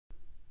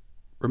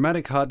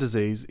Rheumatic heart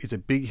disease is a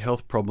big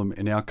health problem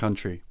in our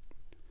country.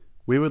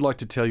 We would like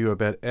to tell you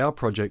about our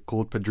project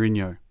called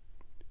Pedrino.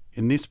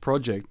 In this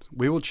project,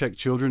 we will check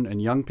children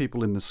and young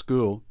people in the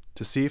school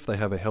to see if they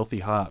have a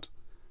healthy heart.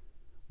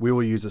 We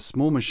will use a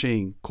small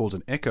machine called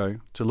an echo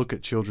to look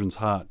at children's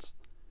hearts.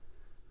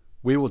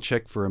 We will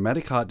check for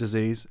rheumatic heart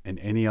disease and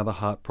any other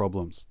heart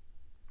problems.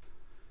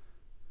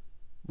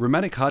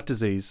 Rheumatic heart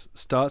disease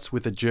starts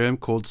with a germ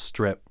called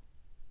strep.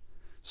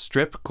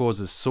 Strep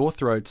causes sore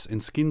throats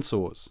and skin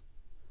sores.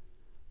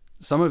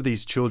 Some of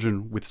these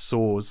children with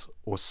sores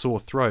or sore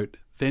throat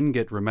then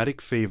get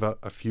rheumatic fever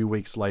a few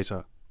weeks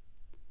later.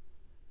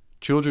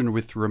 Children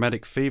with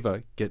rheumatic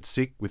fever get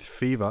sick with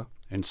fever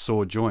and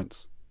sore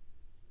joints.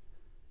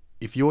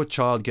 If your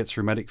child gets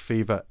rheumatic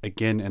fever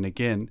again and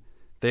again,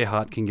 their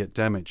heart can get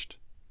damaged.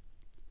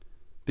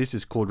 This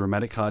is called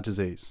rheumatic heart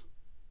disease.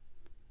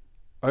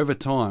 Over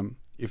time,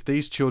 if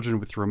these children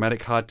with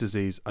rheumatic heart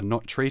disease are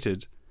not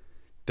treated,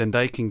 then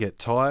they can get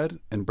tired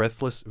and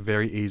breathless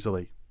very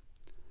easily.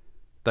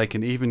 They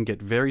can even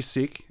get very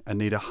sick and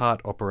need a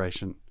heart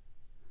operation.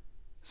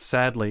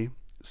 Sadly,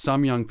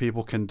 some young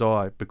people can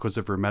die because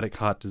of rheumatic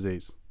heart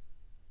disease.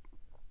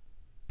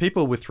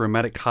 People with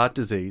rheumatic heart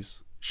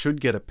disease should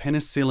get a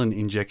penicillin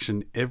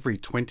injection every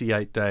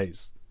 28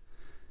 days.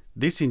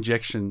 This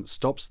injection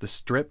stops the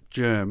strep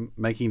germ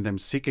making them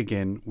sick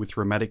again with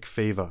rheumatic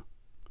fever.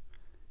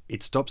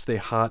 It stops their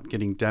heart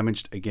getting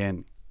damaged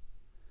again.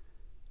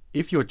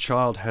 If your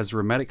child has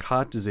rheumatic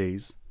heart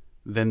disease,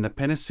 then the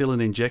penicillin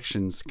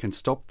injections can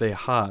stop their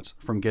heart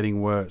from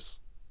getting worse.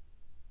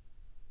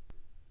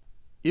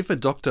 If a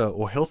doctor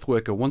or health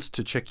worker wants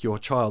to check your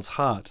child's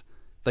heart,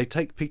 they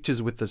take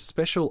pictures with a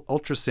special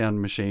ultrasound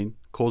machine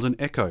called an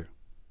echo.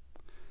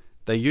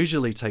 They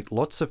usually take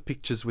lots of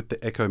pictures with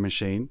the echo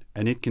machine,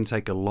 and it can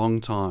take a long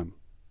time.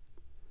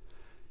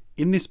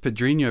 In this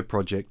Pedrino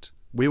project,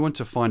 we want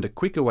to find a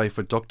quicker way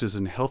for doctors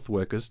and health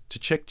workers to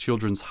check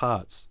children's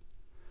hearts.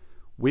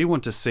 We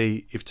want to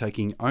see if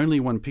taking only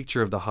one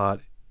picture of the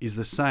heart is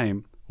the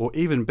same or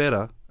even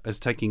better as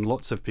taking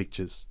lots of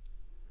pictures.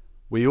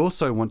 We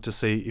also want to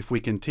see if we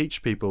can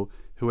teach people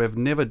who have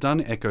never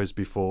done echoes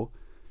before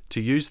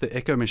to use the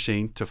echo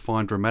machine to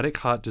find rheumatic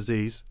heart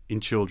disease in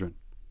children.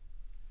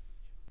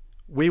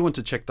 We want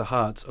to check the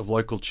hearts of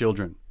local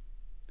children.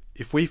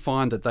 If we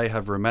find that they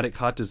have rheumatic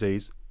heart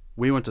disease,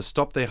 we want to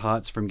stop their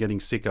hearts from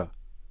getting sicker.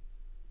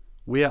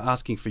 We are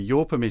asking for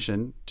your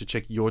permission to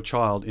check your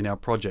child in our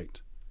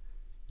project.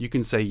 You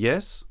can say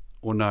yes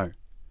or no.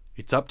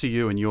 It's up to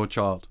you and your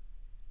child.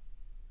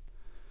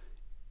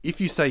 If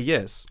you say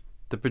yes,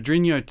 the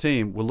Pedrino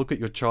team will look at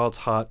your child's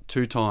heart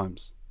 2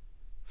 times.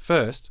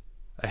 First,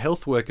 a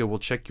health worker will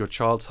check your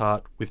child's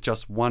heart with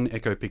just one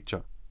echo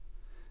picture.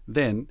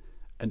 Then,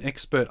 an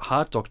expert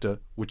heart doctor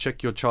will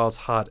check your child's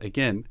heart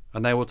again,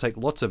 and they will take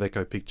lots of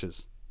echo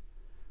pictures.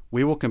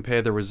 We will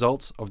compare the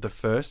results of the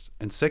first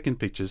and second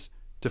pictures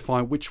to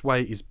find which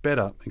way is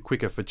better and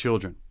quicker for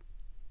children.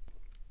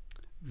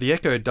 The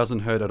echo doesn't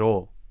hurt at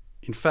all.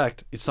 In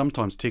fact, it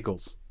sometimes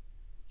tickles.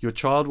 Your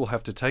child will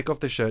have to take off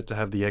the shirt to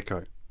have the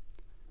echo.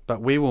 But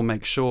we will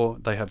make sure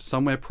they have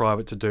somewhere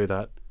private to do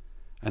that,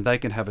 and they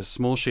can have a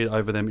small sheet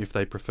over them if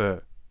they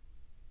prefer.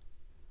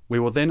 We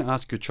will then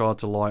ask your child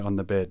to lie on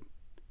the bed.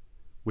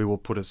 We will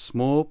put a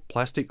small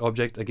plastic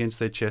object against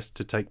their chest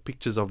to take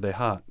pictures of their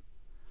heart.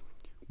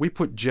 We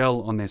put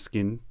gel on their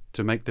skin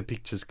to make the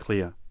pictures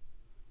clear.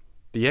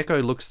 The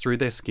echo looks through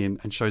their skin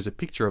and shows a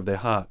picture of their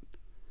heart.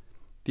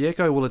 The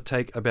echo will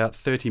take about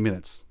 30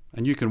 minutes,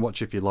 and you can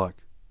watch if you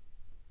like.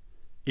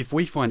 If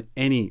we find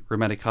any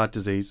rheumatic heart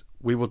disease,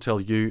 we will tell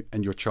you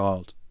and your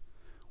child.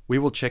 We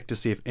will check to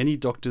see if any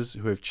doctors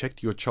who have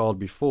checked your child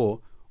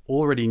before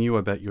already knew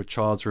about your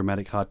child's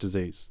rheumatic heart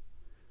disease.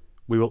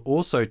 We will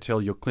also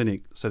tell your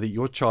clinic so that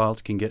your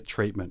child can get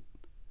treatment.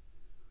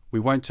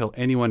 We won't tell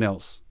anyone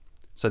else,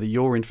 so that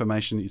your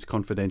information is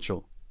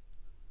confidential.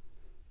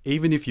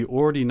 Even if you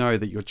already know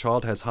that your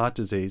child has heart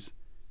disease,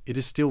 it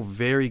is still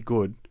very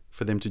good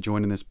for them to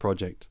join in this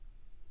project.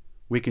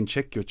 We can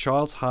check your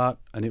child's heart,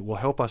 and it will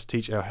help us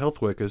teach our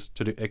health workers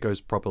to do echoes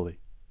properly.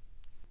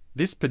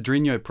 This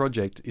Pedrino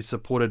project is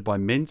supported by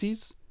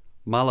Menzies,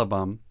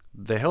 Malabam,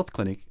 the Health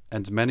Clinic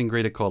and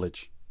Maningrida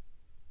College.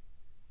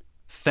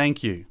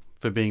 Thank you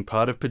for being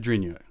part of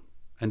Pedrino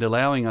and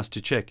allowing us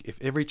to check if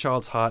every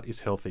child's heart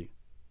is healthy.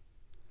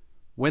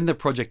 When the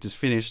project is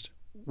finished,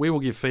 we will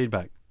give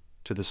feedback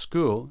to the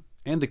school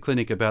and the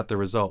clinic about the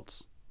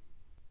results.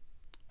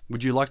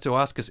 Would you like to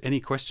ask us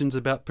any questions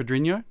about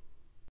Pedrino?